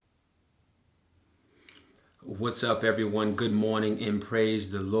What's up, everyone? Good morning and praise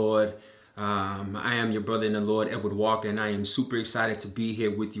the Lord. I am your brother in the Lord, Edward Walker, and I am super excited to be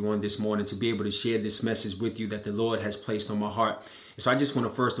here with you on this morning to be able to share this message with you that the Lord has placed on my heart. And so I just want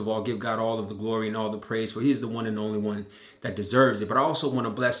to first of all give God all of the glory and all the praise, for He is the one and only one that deserves it. But I also want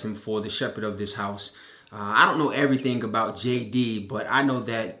to bless Him for the shepherd of this house. I don't know everything about JD, but I know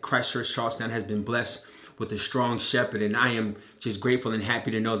that Christ Church Charlestown has been blessed with a strong shepherd, and I am just grateful and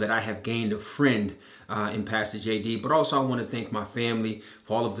happy to know that I have gained a friend in Pastor JD. But also I want to thank my family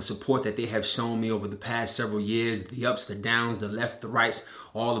for all of the support that they have shown me over the past several years, the ups, the downs, the left, the rights,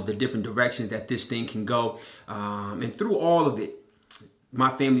 all of the different directions that this thing can go. And through all of it,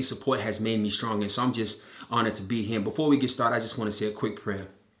 my family support has made me strong, and so I'm just honored to be here. Before we get started, I just want to say a quick prayer.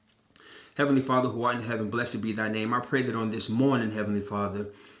 Heavenly Father, who art in heaven, blessed be thy name. I pray that on this morning, Heavenly Father,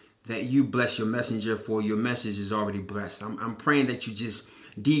 that you bless your messenger, for your message is already blessed. I'm praying that you just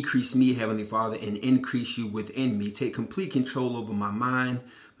decrease me, Heavenly Father, and increase you within me. Take complete control over my mind,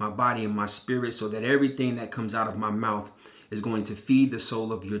 my body, and my spirit, so that everything that comes out of my mouth is going to feed the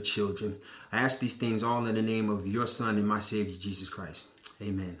soul of your children. I ask these things all in the name of your Son and my Savior, Jesus Christ.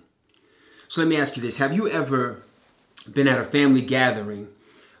 Amen. So let me ask you this. Have you ever been at a family gathering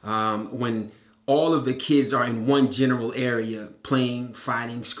when all of the kids are in one general area, playing,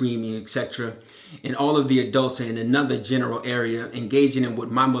 fighting, screaming, etc., and all of the adults are in another general area, engaging in what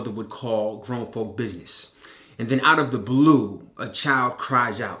my mother would call grown folk business? And then out of the blue, a child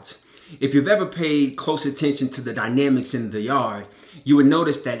cries out. If you've ever paid close attention to the dynamics in the yard, you would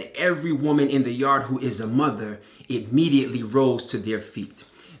notice that every woman in the yard who is a mother immediately rose to their feet.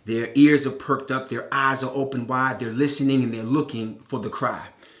 Their ears are perked up, their eyes are open wide, they're listening and they're looking for the cry.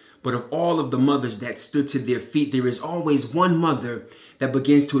 But of all of the mothers that stood to their feet, there is always one mother that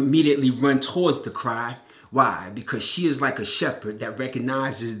begins to immediately run towards the cry. Why? Because she is like a shepherd that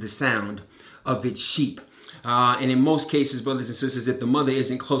recognizes the sound of its sheep. And in most cases, brothers and sisters, if the mother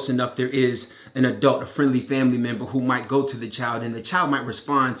isn't close enough, there is an adult, a friendly family member who might go to the child, and the child might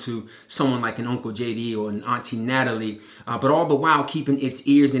respond to someone like an Uncle JD or an Auntie Natalie, but all the while keeping its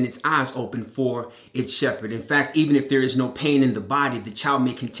ears and its eyes open for its shepherd. In fact, even if there is no pain in the body, the child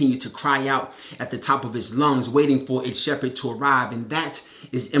may continue to cry out at the top of its lungs, waiting for its shepherd to arrive. And that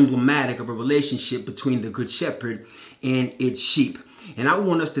is emblematic of a relationship between the good shepherd and its sheep. And I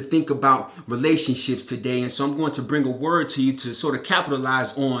want us to think about relationships today. And so I'm going to bring a word to you to sort of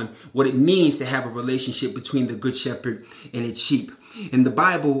capitalize on what it means to have a relationship between the good shepherd and its sheep. And the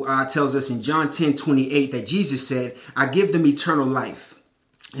Bible tells us in John 10:28 that Jesus said, I give them eternal life,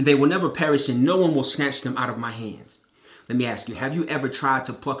 and they will never perish, and no one will snatch them out of my hands. Let me ask you, have you ever tried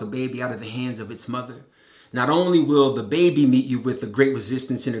to pluck a baby out of the hands of its mother? Not only will the baby meet you with a great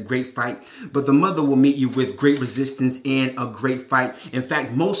resistance and a great fight, but the mother will meet you with great resistance and a great fight. In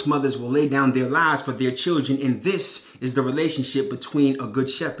fact, most mothers will lay down their lives for their children, and this is the relationship between a good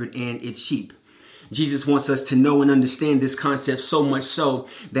shepherd and its sheep. Jesus wants us to know and understand this concept so much so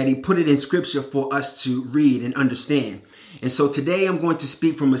that he put it in scripture for us to read and understand. And so today I'm going to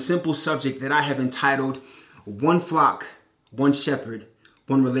speak from a simple subject that I have entitled, One Flock, One Shepherd,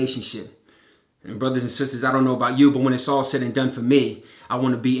 One Relationship. And brothers and sisters, I don't know about you, but when it's all said and done for me, I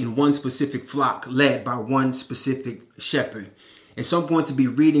want to be in one specific flock led by one specific shepherd. And so I'm going to be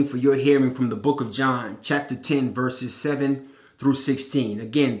reading for your hearing from the book of John, chapter 10, verses 7 through 16.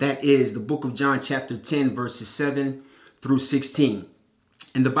 Again, that is the book of John, chapter 10, verses 7 through 16.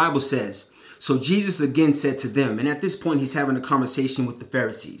 And the Bible says, So Jesus again said to them, and at this point he's having a conversation with the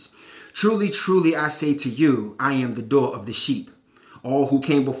Pharisees, Truly, truly, I say to you, I am the door of the sheep. All who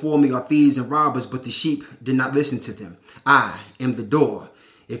came before me are thieves and robbers, but the sheep did not listen to them. I am the door.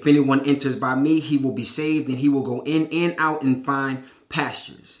 If anyone enters by me, he will be saved, and he will go in and out and find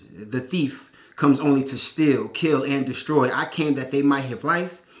pastures. The thief comes only to steal, kill, and destroy. I came that they might have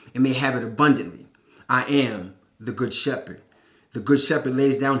life and may have it abundantly. I am the good shepherd. The good shepherd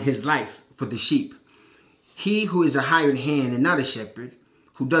lays down his life for the sheep. He who is a hired hand and not a shepherd,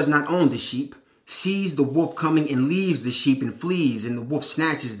 who does not own the sheep, sees the wolf coming and leaves the sheep and flees, and the wolf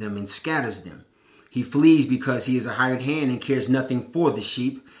snatches them and scatters them. He flees because he is a hired hand and cares nothing for the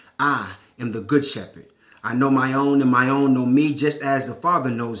sheep. I am the good shepherd. I know my own, and my own know me, just as the Father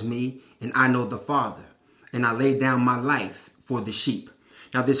knows me, and I know the Father. And I lay down my life for the sheep.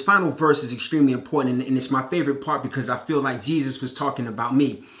 Now, this final verse is extremely important, and it's my favorite part because I feel like Jesus was talking about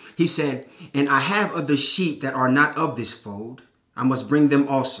me. He said, And I have other sheep that are not of this fold. I must bring them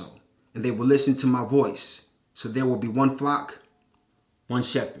also, and they will listen to my voice. So there will be one flock, one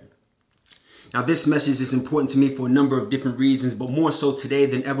shepherd. Now, this message is important to me for a number of different reasons, but more so today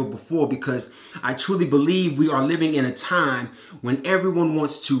than ever before, because I truly believe we are living in a time when everyone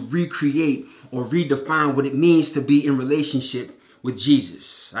wants to recreate or redefine what it means to be in relationship with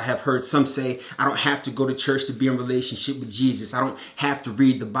Jesus. I have heard some say, I don't have to go to church to be in relationship with Jesus. I don't have to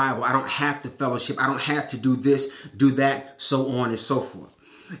read the Bible. I don't have to fellowship. I don't have to do this, do that, so on and so forth.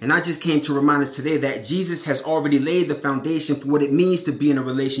 And I just came to remind us today that Jesus has already laid the foundation for what it means to be in a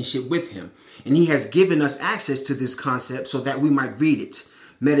relationship with him. And he has given us access to this concept so that we might read it,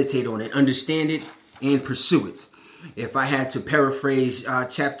 meditate on it, understand it, and pursue it. If I had to paraphrase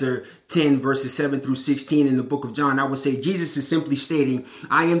chapter 10, verses 7 through 16 in the book of John, I would say Jesus is simply stating,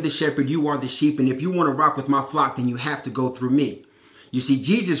 I am the shepherd, you are the sheep, and if you want to rock with my flock, then you have to go through me. You see,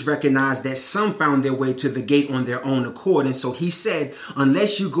 Jesus recognized that some found their way to the gate on their own accord. And so he said,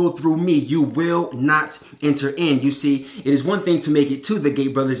 unless you go through me, you will not enter in. You see, it is one thing to make it to the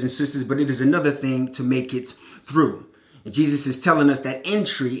gate, brothers and sisters, but it is another thing to make it through. And Jesus is telling us that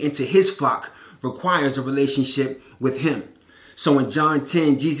entry into his flock requires a relationship with him. So in John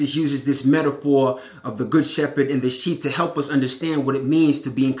 10, Jesus uses this metaphor of the good shepherd and the sheep to help us understand what it means to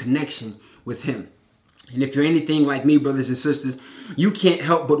be in connection with him. And if you're anything like me, brothers and sisters, you can't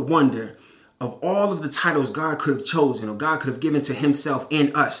help but wonder, of all of the titles God could have chosen or God could have given to himself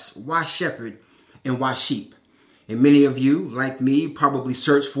and us, why shepherd and why sheep? And many of you, like me, probably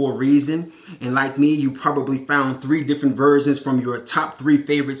searched for a reason. And like me, you probably found 3 different versions from your top 3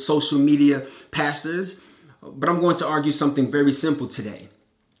 favorite social media pastors. But I'm going to argue something very simple today.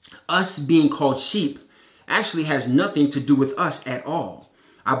 Us being called sheep actually has nothing to do with us at all.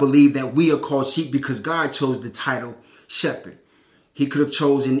 I believe that we are called sheep because God chose the title shepherd. He could have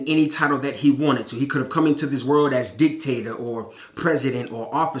chosen any title that he wanted to. He could have come into this world as dictator or president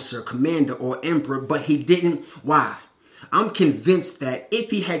or officer, commander or emperor, but he didn't. Why? I'm convinced that if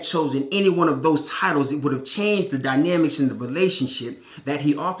he had chosen any one of those titles, it would have changed the dynamics in the relationship that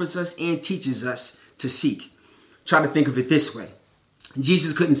he offers us and teaches us to seek. Try to think of it this way.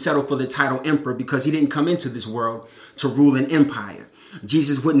 Jesus couldn't settle for the title emperor because he didn't come into this world to rule an empire.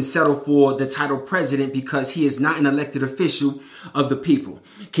 Jesus wouldn't settle for the title president because he is not an elected official of the people.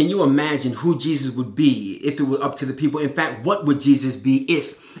 Can you imagine who Jesus would be if it were up to the people? In fact, what would Jesus be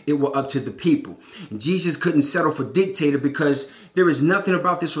if it were up to the people? And Jesus couldn't settle for dictator because there is nothing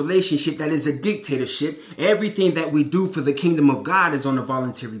about this relationship that is a dictatorship. Everything that we do for the kingdom of God is on a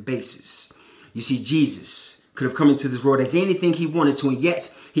voluntary basis. You see, Jesus could have come into this world as anything he wanted to, and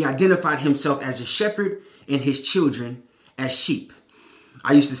yet he identified himself as a shepherd and his children as sheep.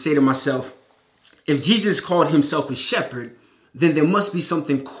 I used to say to myself, if Jesus called himself a shepherd, then there must be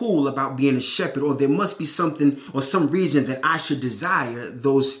something cool about being a shepherd, or there must be something or some reason that I should desire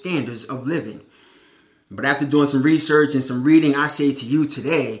those standards of living. But after doing some research and some reading, I say to you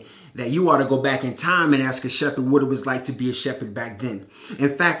today that you ought to go back in time and ask a shepherd what it was like to be a shepherd back then.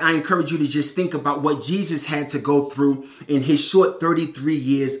 In fact, I encourage you to just think about what Jesus had to go through in his short 33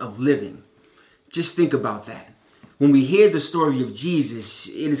 years of living. Just think about that. When we hear the story of Jesus,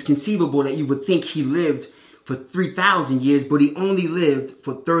 it is conceivable that you would think he lived for 3,000 years, but he only lived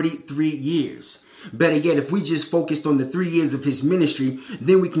for 33 years. Better yet, if we just focused on the 3 years of his ministry,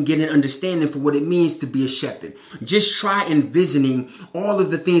 then we can get an understanding for what it means to be a shepherd. Just try envisioning all of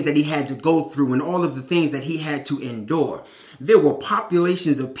the things that he had to go through and all of the things that he had to endure. There were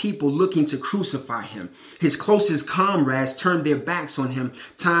populations of people looking to crucify him. His closest comrades turned their backs on him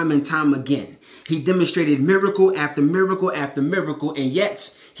time and time again. He demonstrated miracle after miracle after miracle, and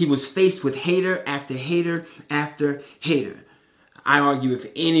yet he was faced with hater after hater after hater. I argue if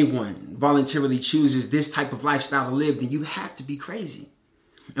anyone voluntarily chooses this type of lifestyle to live, then you have to be crazy.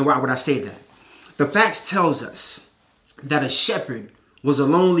 And why would I say that? The facts tells us that a shepherd was a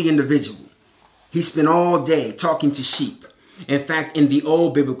lonely individual. He spent all day talking to sheep. In fact, in the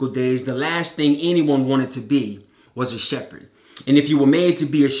old biblical days, the last thing anyone wanted to be was a shepherd. And if you were made to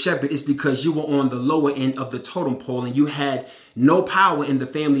be a shepherd, it's because you were on the lower end of the totem pole and you had no power in the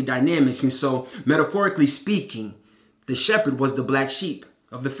family dynamics. And so, metaphorically speaking, the shepherd was the black sheep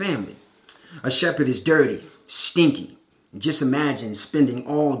of the family. A shepherd is dirty, stinky. Just imagine spending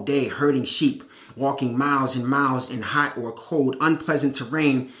all day herding sheep, walking miles and miles in hot or cold, unpleasant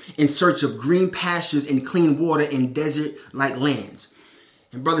terrain in search of green pastures and clean water in desert-like lands.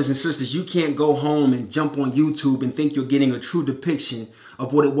 And brothers and sisters, you can't go home and jump on YouTube and think you're getting a true depiction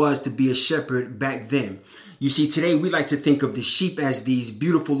of what it was to be a shepherd back then. You see, today we like to think of the sheep as these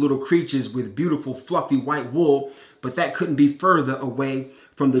beautiful little creatures with beautiful fluffy white wool, but that couldn't be further away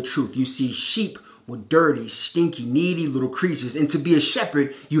from the truth. You see, sheep were dirty, stinky, needy little creatures, and to be a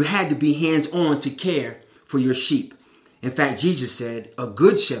shepherd, you had to be hands-on to care for your sheep. In fact, Jesus said, a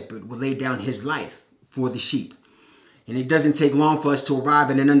good shepherd will lay down his life for the sheep. And it doesn't take long for us to arrive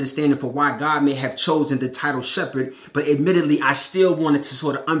at an understanding for why God may have chosen the title shepherd. But admittedly, I still wanted to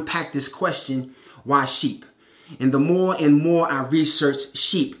sort of unpack this question, why sheep? And the more and more I researched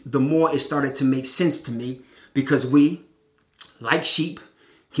sheep, the more it started to make sense to me, because we, like sheep,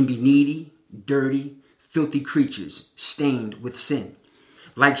 can be needy, dirty, filthy creatures stained with sin.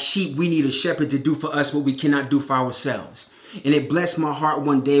 Like sheep, we need a shepherd to do for us what we cannot do for ourselves. And it blessed my heart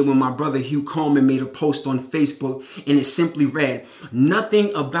one day when my brother Hugh Coleman made a post on Facebook, and it simply read,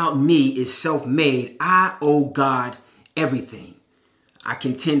 "Nothing about me is self-made. I owe God everything." I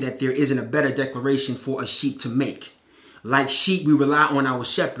contend that there isn't a better declaration for a sheep to make. Like sheep, we rely on our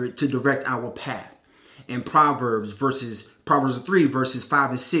shepherd to direct our path. In Proverbs 3, verses 5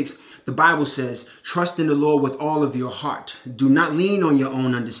 and 6, the Bible says, "Trust in the Lord with all of your heart. Do not lean on your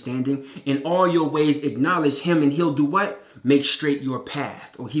own understanding. In all your ways acknowledge him, and he'll do what? Make straight your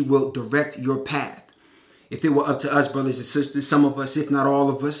path," or he will direct your path. If it were up to us, brothers and sisters, some of us, if not all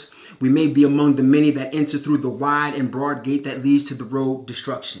of us, we may be among the many that enter through the wide and broad gate that leads to the road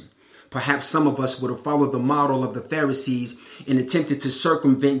destruction. Perhaps some of us would have followed the model of the Pharisees and attempted to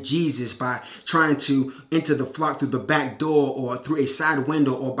circumvent Jesus by trying to enter the flock through the back door or through a side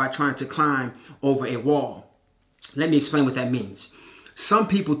window, or by trying to climb over a wall. Let me explain what that means. Some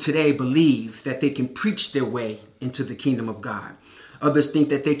people today believe that they can preach their way into the kingdom of God. Others think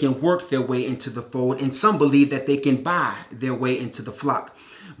that they can work their way into the fold, and some believe that they can buy their way into the flock.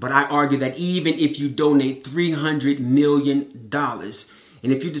 But I argue that even if you donate $300 million,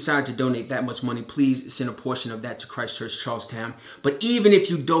 and if you decide to donate that much money, please send a portion of that to Christ Church Charlestown. But even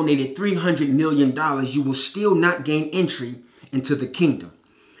if you donated $300 million, you will still not gain entry into the kingdom.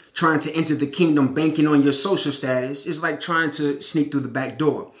 Trying to enter the kingdom banking on your social status is like trying to sneak through the back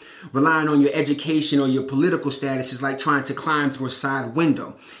door. Relying on your education or your political status is like trying to climb through a side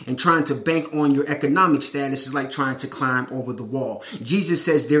window. And trying to bank on your economic status is like trying to climb over the wall. Jesus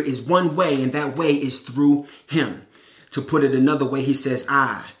says there is one way, and that way is through him. To put it another way, he says,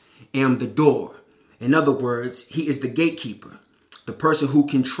 "I am the door." In other words, he is the gatekeeper, the person who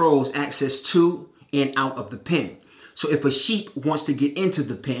controls access to and out of the pen. So if a sheep wants to get into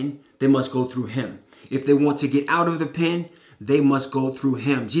the pen, they must go through him. If they want to get out of the pen, they must go through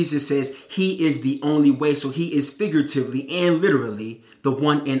him. Jesus says he is the only way. So he is figuratively and literally the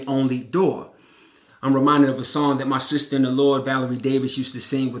one and only door. I'm reminded of a song that my sister in the Lord, Valerie Davis, used to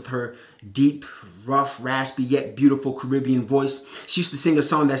sing with her deep, rough, raspy, yet beautiful Caribbean voice. She used to sing a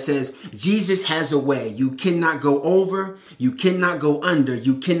song that says, "Jesus has a way. You cannot go over, you cannot go under,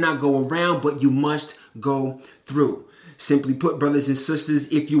 you cannot go around, but you must go through." Simply put, brothers and sisters,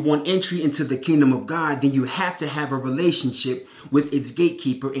 if you want entry into the kingdom of God, then you have to have a relationship with its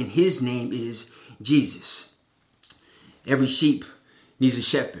gatekeeper, and his name is Jesus. Every sheep needs a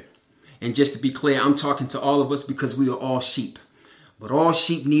shepherd. And just to be clear, I'm talking to all of us because we are all sheep. But all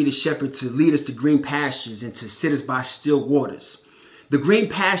sheep need a shepherd to lead us to green pastures and to sit us by still waters. The green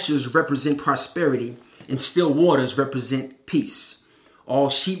pastures represent prosperity, and still waters represent peace. All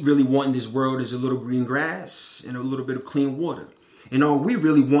sheep really want in this world is a little green grass and a little bit of clean water. And all we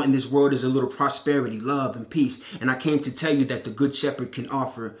really want in this world is a little prosperity, love, and peace. And I came to tell you that the good shepherd can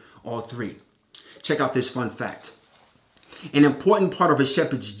offer all three. Check out this fun fact. An important part of a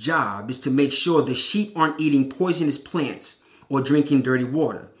shepherd's job is to make sure the sheep aren't eating poisonous plants or drinking dirty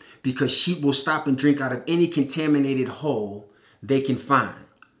water, because sheep will stop and drink out of any contaminated hole they can find.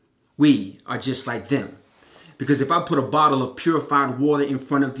 We are just like them. Because if I put a bottle of purified water in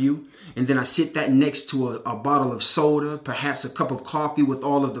front of you, and then I sit that next to a bottle of soda, perhaps a cup of coffee with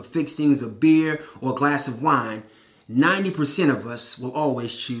all of the fixings of beer or a glass of wine, 90% of us will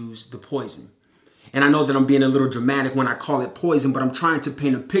always choose the poison. And I know that I'm being a little dramatic when I call it poison, but I'm trying to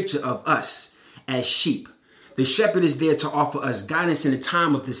paint a picture of us as sheep. The shepherd is there to offer us guidance in a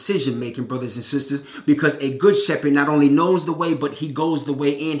time of decision making, brothers and sisters, because a good shepherd not only knows the way, but he goes the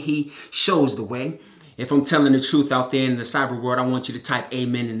way and he shows the way. If I'm telling the truth out there in the cyber world, I want you to type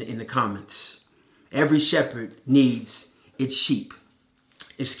amen in the comments. Every shepherd needs its sheep.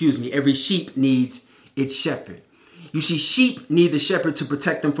 Every sheep needs its shepherd. You see, sheep need the shepherd to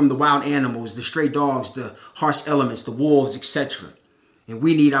protect them from the wild animals, the stray dogs, the harsh elements, the wolves, etc. And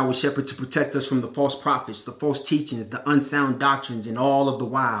we need our shepherd to protect us from the false prophets, the false teachings, the unsound doctrines, and all of the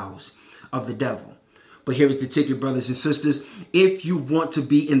wiles of the devil. But here's the ticket, brothers and sisters. If you want to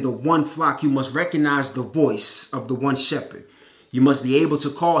be in the one flock, you must recognize the voice of the one shepherd. You must be able to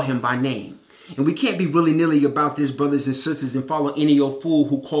call him by name. And we can't be willy-nilly about this, brothers and sisters, and follow any old fool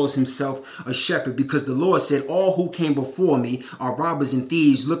who calls himself a shepherd, because the Lord said, all who came before me are robbers and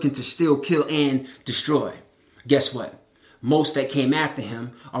thieves looking to steal, kill, and destroy. Guess what? Most that came after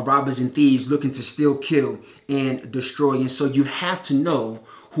him are robbers and thieves looking to steal, kill, and destroy. And so you have to know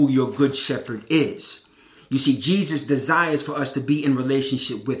who your good shepherd is. You see, Jesus desires for us to be in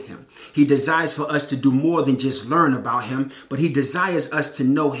relationship with him. He desires for us to do more than just learn about him, but he desires us to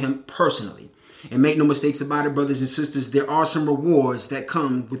know him personally. And make no mistakes about it, brothers and sisters, there are some rewards that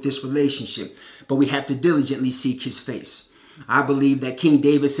come with this relationship, but we have to diligently seek his face. I believe that King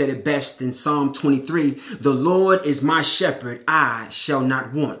David said it best in Psalm 23, "The Lord is my shepherd, I shall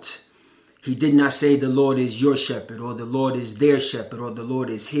not want." He did not say the Lord is your shepherd, or the Lord is their shepherd, or the Lord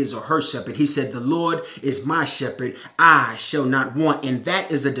is his or her shepherd. He said, "The Lord is my shepherd, I shall not want." And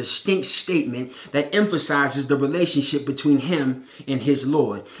that is a distinct statement that emphasizes the relationship between him and his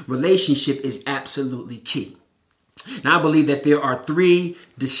Lord. Relationship is absolutely key. Now, I believe that there are three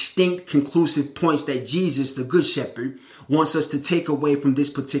distinct conclusive points that Jesus, the Good Shepherd, wants us to take away from this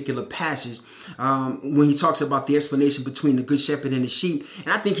particular passage when he talks about the explanation between the Good Shepherd and the sheep.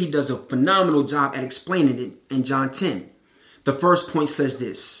 And I think he does a phenomenal job at explaining it in John 10. The first point says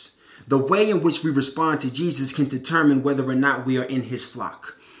this: the way in which we respond to Jesus can determine whether or not we are in his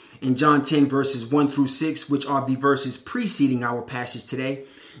flock. In John 10 verses 1 through 6, which are the verses preceding our passage today,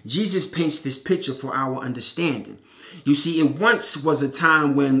 Jesus paints this picture for our understanding. You see, it once was a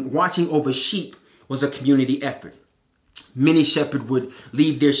time when watching over sheep was a community effort. Many shepherds would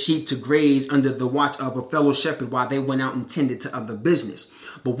leave their sheep to graze under the watch of a fellow shepherd while they went out and tended to other business.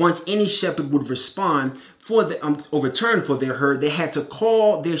 But once any shepherd would respond or return for their herd, they had to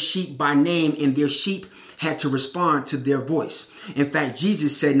call their sheep by name, and their sheep had to respond to their voice. In fact,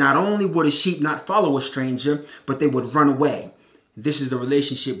 Jesus said not only would a sheep not follow a stranger, but they would run away. This is the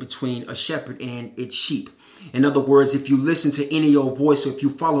relationship between a shepherd and its sheep. In other words, if you listen to any old voice, or if you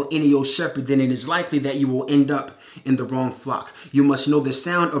follow any old shepherd, then it is likely that you will end up in the wrong flock. You must know the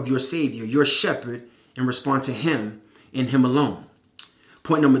sound of your Savior, your shepherd, and respond to him and him alone.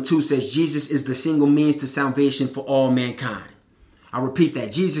 Point number 2 says Jesus is the single means to salvation for all mankind. I'll repeat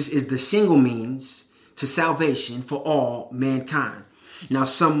that. Jesus is the single means to salvation for all mankind. Now,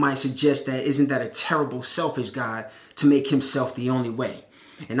 some might suggest that isn't that a terrible, selfish God to make himself the only way?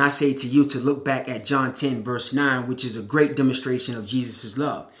 And I say to you to look back at John 10 verse 9, which is a great demonstration of Jesus'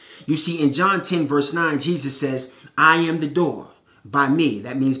 love. You see, in John 10 verse 9, Jesus says, "I am the door. By me,"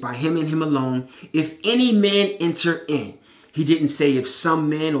 that means by him and him alone, "if any man enter in." He didn't say if some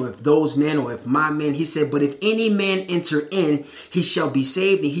men or if those men or if my men. He said, "But if any man enter in, he shall be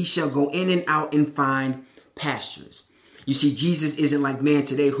saved, and he shall go in and out and find pastures." You see, Jesus isn't like man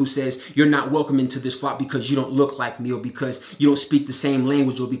today who says, "You're not welcome into this flock because you don't look like me, or because you don't speak the same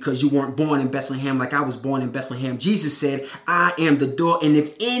language, or because you weren't born in Bethlehem like I was born in Bethlehem." Jesus said, "I am the door, and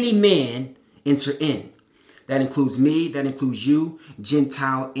if any man enter in." That includes me, that includes you,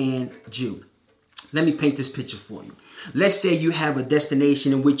 Gentile and Jew. Let me paint this picture for you. Let's say you have a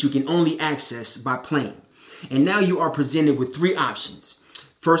destination in which you can only access by plane. And now you are presented with three options.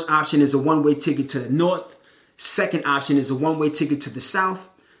 First option is a one-way ticket to the north. Second option is a one-way ticket to the south.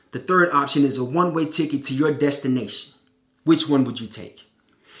 The third option is a one-way ticket to your destination. Which one would you take?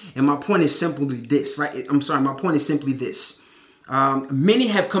 And my point is simply this, right? My point is simply this. Many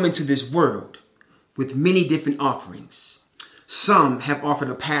have come into this world with many different offerings. Some have offered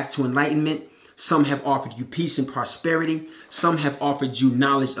a path to enlightenment. Some have offered you peace and prosperity. Some have offered you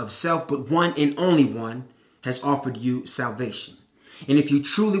knowledge of self, but one and only one has offered you salvation. And if you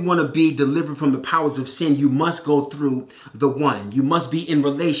truly want to be delivered from the powers of sin, you must go through the one. You must be in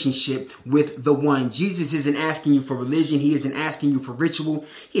relationship with the one. Jesus isn't asking you for religion. He isn't asking you for ritual.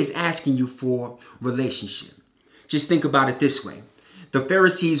 He is asking you for relationship. Just think about it this way. The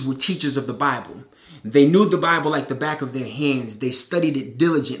Pharisees were teachers of the Bible. They knew the Bible like the back of their hands. They studied it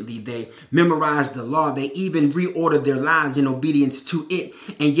diligently. They memorized the law. They even reordered their lives in obedience to it.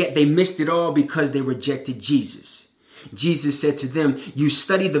 And yet they missed it all because they rejected Jesus. Jesus said to them, "You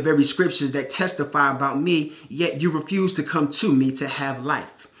study the very scriptures that testify about me, yet you refuse to come to me to have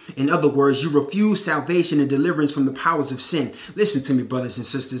life." In other words, you refuse salvation and deliverance from the powers of sin. Listen to me, brothers and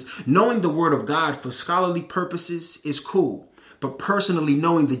sisters. Knowing the word of God for scholarly purposes is cool, but personally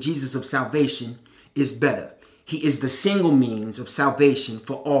knowing the Jesus of salvation is better. He is the single means of salvation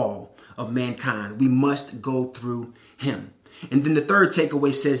for all of mankind. We must go through him. And then the third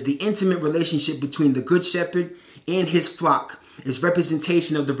takeaway says the intimate relationship between the good shepherd and his flock is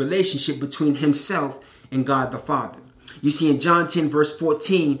representation of the relationship between himself and God the Father. You see, in John 10 verse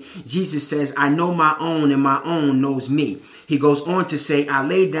 14, Jesus says, "I know my own and my own knows me." He goes on to say, "I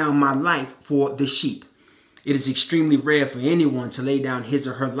lay down my life for the sheep." It is extremely rare for anyone to lay down his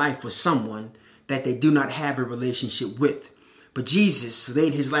or her life for someone that they do not have a relationship with. But Jesus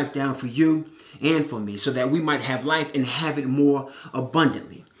laid his life down for you. and for me, so that we might have life and have it more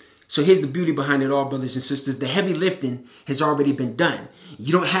abundantly. So here's the beauty behind it all, brothers and sisters. The heavy lifting has already been done.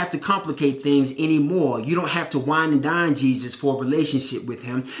 You don't have to complicate things anymore. You don't have to wine and dine Jesus for a relationship with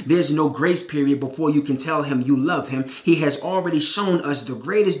him. There's no grace period before you can tell him you love him. He has already shown us the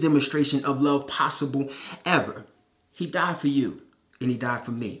greatest demonstration of love possible ever. He died for you and he died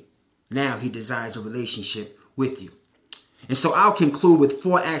for me. Now he desires a relationship with you. And so I'll conclude with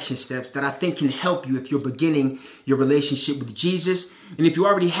 4 action steps that I think can help you if you're beginning your relationship with Jesus. And if you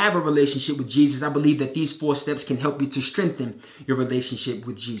already have a relationship with Jesus, I believe that these 4 steps can help you to strengthen your relationship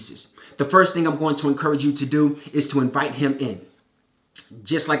with Jesus. The first thing I'm going to encourage you to do is to invite him in.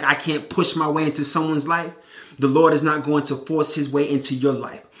 Just like I can't push my way into someone's life, the Lord is not going to force his way into your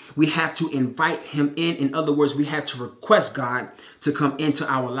life. We have to invite him in. In other words, we have to request God to come into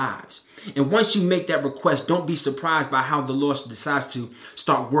our lives. And once you make that request, don't be surprised by how the Lord decides to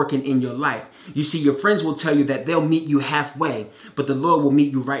start working in your life. You see, your friends will tell you that they'll meet you halfway, but the Lord will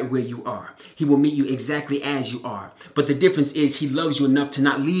meet you right where you are. He will meet you exactly as you are. But the difference is he loves you enough to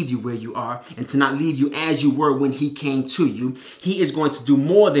not leave you where you are and to not leave you as you were when he came to you. He is going to do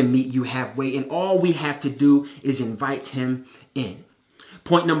more than meet you halfway, and all we have to do is invite him in.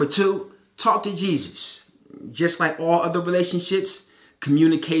 Point number 2, talk to Jesus. Just like all other relationships,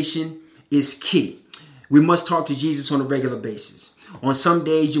 communication is key. We must talk to Jesus on a regular basis. On some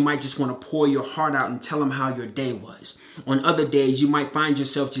days, you might just want to pour your heart out and tell him how your day was. On other days, you might find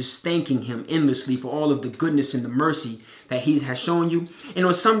yourself just thanking him endlessly for all of the goodness and the mercy that he has shown you. And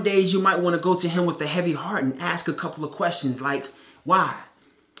on some days, you might want to go to him with a heavy heart and ask a couple of questions like, why?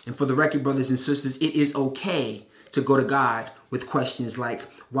 And for the record, brothers and sisters, it is okay to go to God with questions like,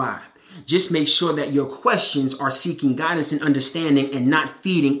 why? Just make sure that your questions are seeking guidance and understanding and not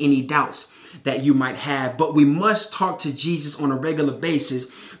feeding any doubts that you might have. But we must talk to Jesus on a regular basis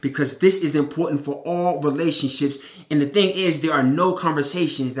because this is important for all relationships. And the thing is, there are no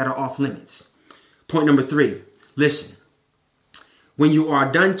conversations that are off limits. Point number 3, listen. When you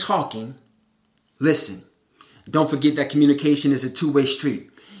are done talking, listen. Don't forget that communication is a two-way street.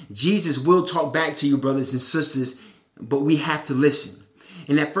 Jesus will talk back to you, brothers and sisters, but we have to listen.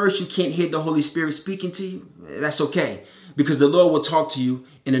 And at first you can't hear the Holy Spirit speaking to you. That's okay, because the Lord will talk to you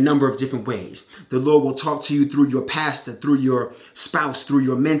in a number of different ways. The Lord will talk to you through your pastor, through your spouse, through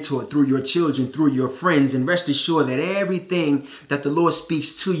your mentor, through your children, through your friends. And rest assured that everything that the Lord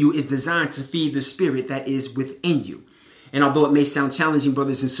speaks to you is designed to feed the spirit that is within you. And although it may sound challenging,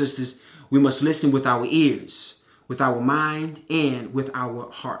 brothers and sisters, we must listen with our ears, with our mind, and with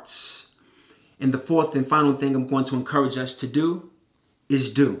our hearts. And the 4th and final thing I'm going to encourage us to do is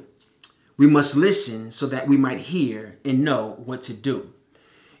do. We must listen so that we might hear and know what to do.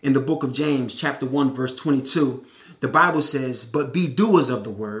 In the book of James, chapter 1, verse 22, the Bible says, but be doers of the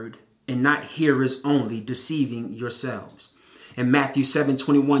word and not hearers only, deceiving yourselves. In Matthew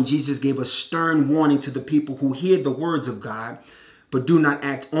 7:21, Jesus gave a stern warning to the people who hear the words of God, but do not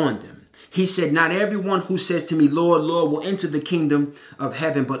act on them. He said, not everyone who says to me, Lord, Lord, will enter the kingdom of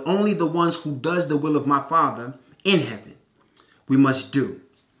heaven, but only the ones who does the will of my Father in heaven. We must do.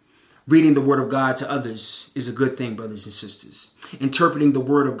 Reading the word of God to others is a good thing, brothers and sisters. Interpreting the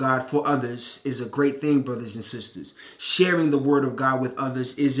word of God for others is a great thing, brothers and sisters. Sharing the word of God with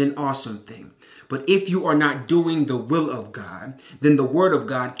others is an awesome thing. But if you are not doing the will of God, then the word of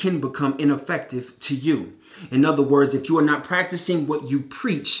God can become ineffective to you. In other words, if you are not practicing what you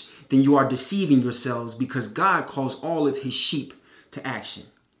preach, then you are deceiving yourselves, because God calls all of his sheep to action.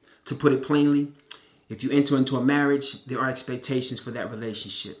 To put it plainly, if you enter into a marriage, there are expectations for that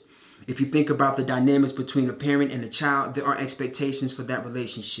relationship. If you think about the dynamics between a parent and a child, there are expectations for that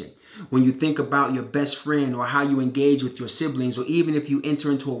relationship. When you think about your best friend or how you engage with your siblings, or even if you enter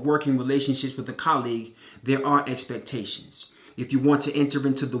into a working relationship with a colleague, there are expectations. If you want to enter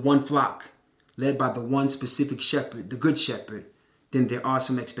into the one flock led by the one specific shepherd, the good shepherd, then there are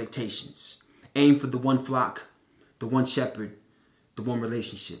some expectations. Aim for the one flock, the one shepherd, the one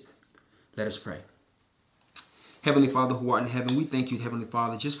relationship. Let us pray. Heavenly Father who art in heaven, we thank you, Heavenly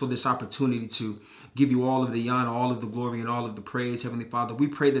Father, just for this opportunity to give you all of the honor, all of the glory, and all of the praise, Heavenly Father. We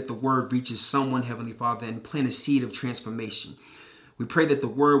pray that the word reaches someone, Heavenly Father, and plant a seed of transformation. We pray that the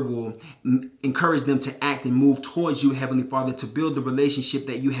word will encourage them to act and move towards you, Heavenly Father, to build the relationship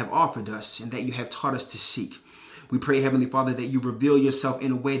that you have offered us and that you have taught us to seek. We pray, Heavenly Father, that you reveal yourself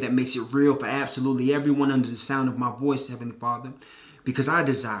in a way that makes it real for absolutely everyone under the sound of my voice, Heavenly Father, because I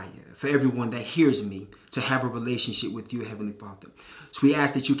desire for everyone that hears me to have a relationship with you, Heavenly Father. So we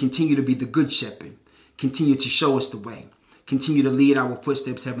ask that you continue to be the good shepherd, continue to show us the way, continue to lead our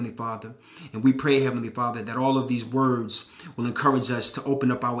footsteps, Heavenly Father. And we pray, Heavenly Father, that all of these words will encourage us to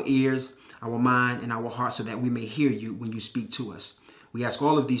open up our ears, our mind, and our heart so that we may hear you when you speak to us. We ask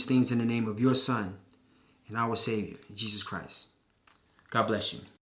all of these things in the name of your Son and our Savior, Jesus Christ. God bless you.